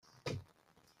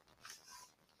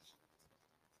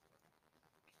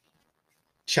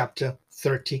chapter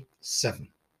 37.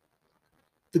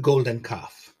 The Golden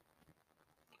Calf.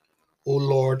 O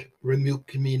Lord,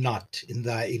 rebuke me not in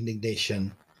thy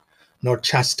indignation, nor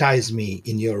chastise me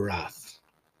in your wrath.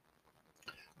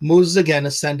 Moses again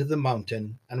ascended the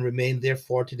mountain and remained there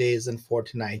 40 days and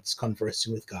 40 nights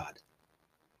conversing with God.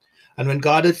 And when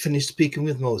God had finished speaking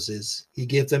with Moses, he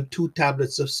gave them 2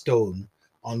 tablets of stone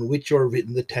on which were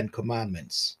written the 10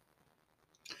 commandments.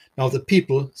 Now the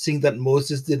people, seeing that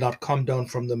Moses did not come down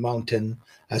from the mountain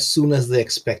as soon as they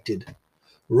expected,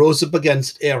 rose up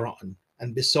against Aaron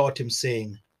and besought him,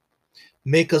 saying,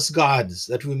 Make us gods,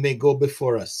 that we may go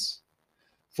before us.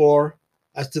 For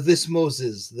as to this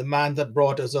Moses, the man that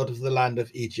brought us out of the land of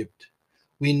Egypt,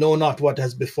 we know not what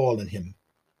has befallen him.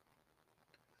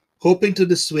 Hoping to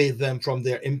dissuade them from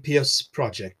their impious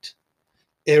project,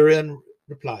 Aaron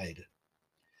replied,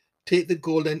 Take the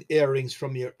golden earrings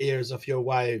from your ears of your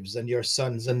wives and your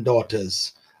sons and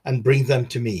daughters, and bring them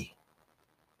to me.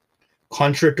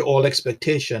 Contrary to all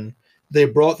expectation, they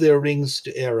brought their rings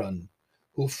to Aaron,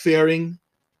 who, fearing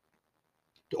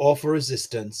to offer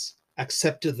resistance,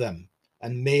 accepted them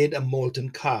and made a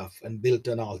molten calf and built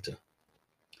an altar.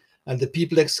 And the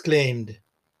people exclaimed,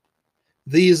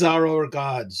 These are our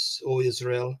gods, O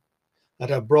Israel,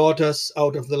 that have brought us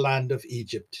out of the land of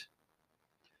Egypt.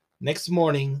 Next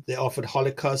morning they offered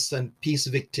holocausts and peace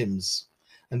victims,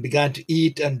 and began to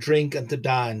eat and drink and to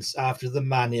dance after the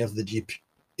manner of the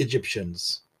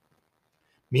Egyptians.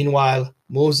 Meanwhile,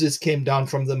 Moses came down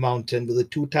from the mountain with the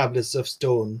 2 tablets of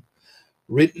stone,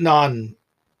 written on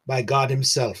by God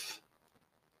himself,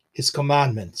 his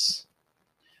commandments.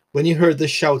 When he heard the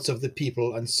shouts of the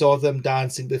people and saw them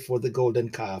dancing before the golden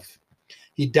calf,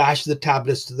 he dashed the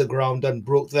tablets to the ground and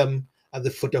broke them at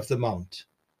the foot of the mount.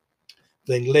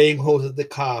 Then, laying hold of the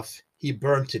calf, he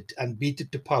burnt it and beat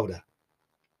it to powder.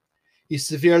 He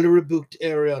severely rebuked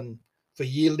Aaron for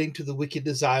yielding to the wicked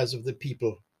desires of the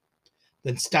people.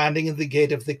 Then, standing in the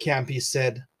gate of the camp, he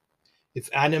said,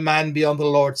 If any man be on the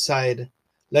Lord's side,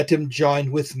 let him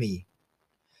join with me.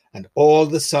 And all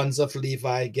the sons of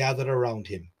Levi gathered around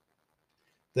him.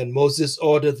 Then Moses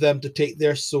ordered them to take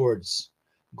their swords,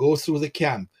 go through the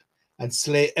camp, and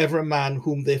slay every man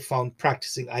whom they found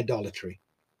practicing idolatry.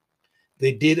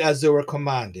 They did as they were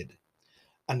commanded,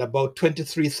 and about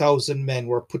 23,000 men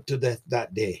were put to death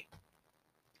that day.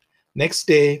 Next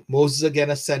day, Moses again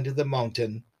ascended the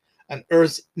mountain and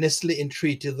earnestly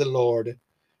entreated the Lord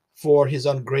for his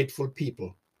ungrateful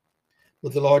people.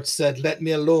 But the Lord said, Let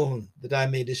me alone, that I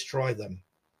may destroy them.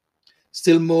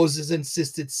 Still Moses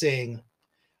insisted, saying,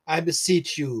 I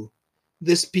beseech you,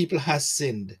 this people has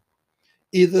sinned.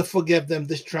 Either forgive them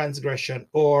this transgression,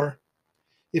 or,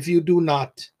 if you do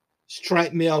not,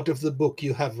 strike me out of the book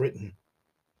you have written.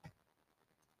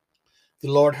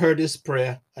 The Lord heard his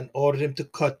prayer and ordered him to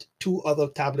cut 2 other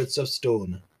tablets of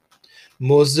stone.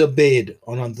 Moses obeyed,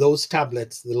 and on those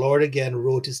tablets the Lord again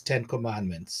wrote his 10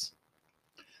 commandments.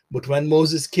 But when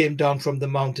Moses came down from the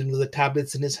mountain with the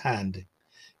tablets in his hand,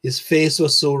 his face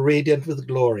was so radiant with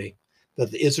glory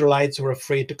that the Israelites were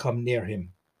afraid to come near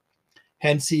him.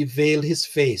 Hence he veiled his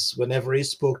face whenever he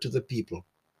spoke to the people.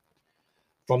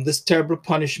 From this terrible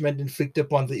punishment inflicted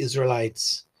upon the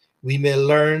Israelites, we may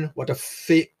learn what a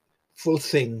fateful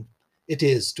thing it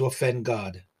is to offend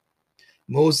God.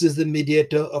 Moses, the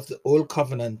mediator of the Old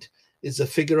Covenant, is a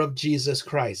figure of Jesus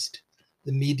Christ,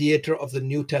 the mediator of the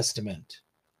New Testament.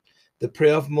 The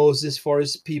prayer of Moses for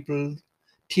his people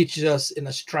teaches us in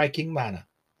a striking manner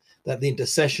that the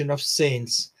intercession of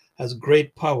saints has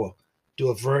great power to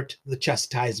avert the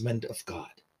chastisement of God.